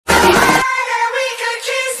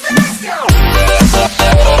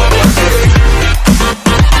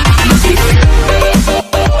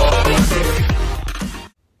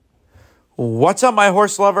What's up, my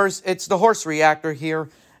horse lovers? It's the Horse Reactor here,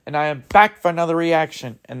 and I am back for another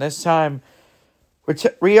reaction. And this time,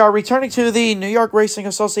 we are returning to the New York Racing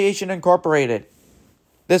Association Incorporated.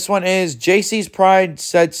 This one is JC's Pride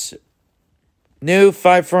sets new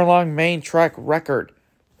 5-furlong main track record.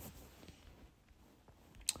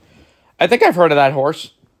 I think I've heard of that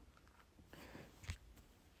horse.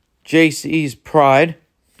 JC's Pride.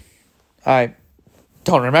 I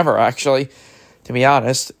don't remember, actually, to be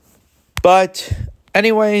honest. But,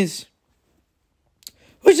 anyways,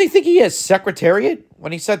 who does he think he is? Secretariat?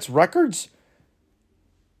 When he sets records?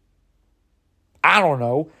 I don't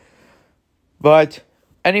know. But,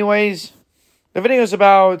 anyways, the video is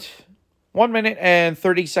about 1 minute and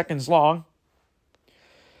 30 seconds long.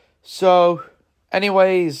 So,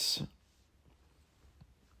 anyways,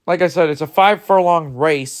 like I said, it's a 5-furlong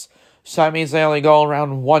race. So that means they only go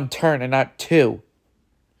around one turn and not two.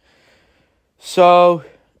 So,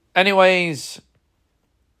 anyways,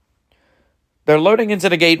 they're loading into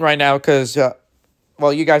the gate right now because,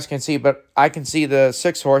 well, you guys can see, but I can see the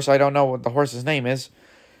 6th horse. I don't know what the horse's name is.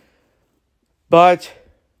 But,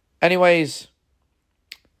 anyways,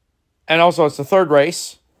 and also it's the 3rd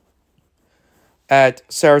race at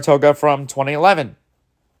Saratoga from 2011.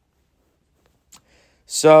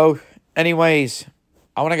 So, anyways,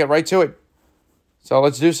 I want to get right to it. So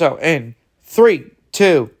let's do so in 3,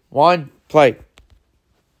 2, 1, play.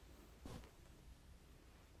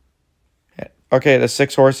 Okay, the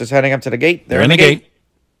 6th horse is heading up to the gate. They're in the gate.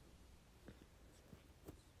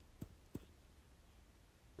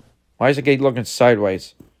 Why is the gate looking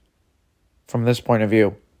sideways from this point of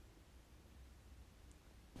view?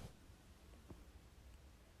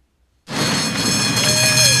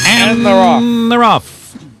 And they're off.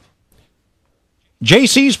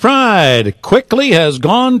 JC's Pride quickly has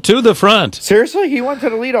gone to the front. Seriously? He went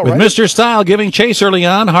to the lead already? With Mr. Style giving chase early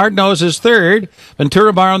on. Hard Nose is 3rd.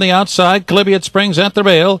 Ventura Bar on the outside. Collibiot Springs at the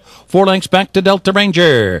rail. 4 lengths back to Delta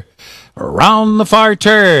Ranger. Around the far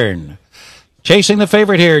turn. Chasing the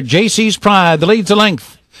favorite here. JC's Pride. The lead's a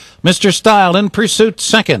length. Mr. Style in pursuit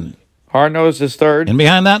 2nd. Hard Nose is 3rd. And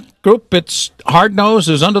behind that group, it's Hard Nose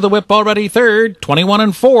who's under the whip already 3rd.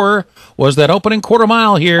 21-4 was that opening quarter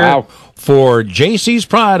mile here for JC's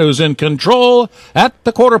Pride, who's in control at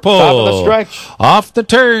the quarter pole. Top of the stretch. Off the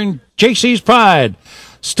turn, JC's Pride.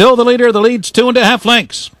 Still the leader. The lead's 2.5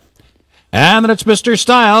 lengths. And then it's Mr.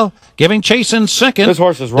 Style giving chase in 2nd. This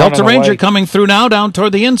horse is running Delta Ranger away. coming through now down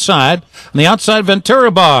toward the inside. On the outside,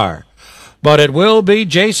 Ventura Bar. But it will be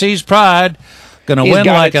JC's Pride. Going to win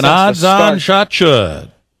like an odds-on shot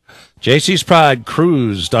should. JC's Pride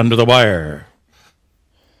cruised under the wire.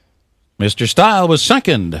 Mr. Style was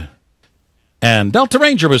 2nd. And Delta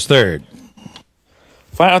Ranger was 3rd.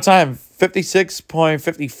 Final time,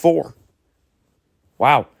 56.54.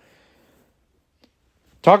 Wow.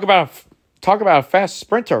 Talk about a fast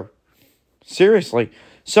sprinter. Seriously.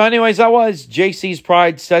 So anyways, that was JC's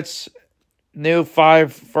Pride sets new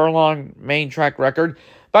 5-furlong main track record.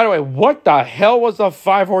 By the way, what the hell was the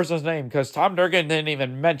 5 horse's name? Because Tom Durgan didn't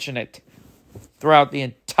even mention it throughout the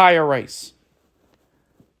entire race.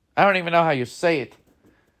 I don't even know how you say it.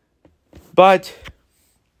 But,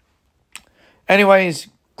 anyways,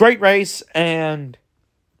 great race. And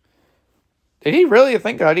did he really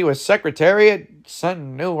think that he was Secretariat,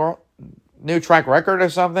 setting new track record or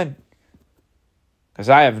something? Because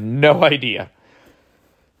I have no idea.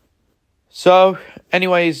 So,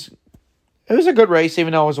 anyways, it was a good race,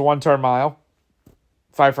 even though it was a 1-turn mile.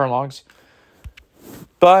 5 furlongs.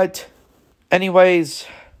 But, anyways,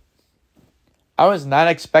 I was not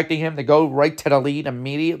expecting him to go right to the lead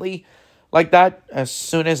immediately like that as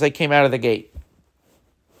soon as they came out of the gate.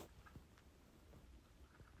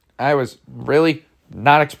 I was really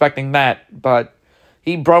not expecting that, but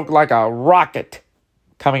he broke like a rocket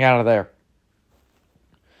coming out of there.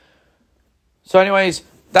 So, anyways,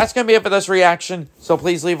 that's going to be it for this reaction, so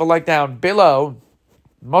please leave a like down below.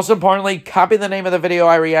 Most importantly, copy the name of the video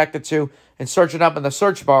I reacted to and search it up in the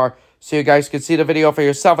search bar so you guys can see the video for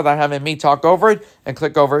yourself without having me talk over it. And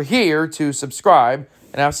click over here to subscribe.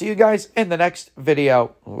 And I'll see you guys in the next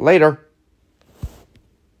video. Later.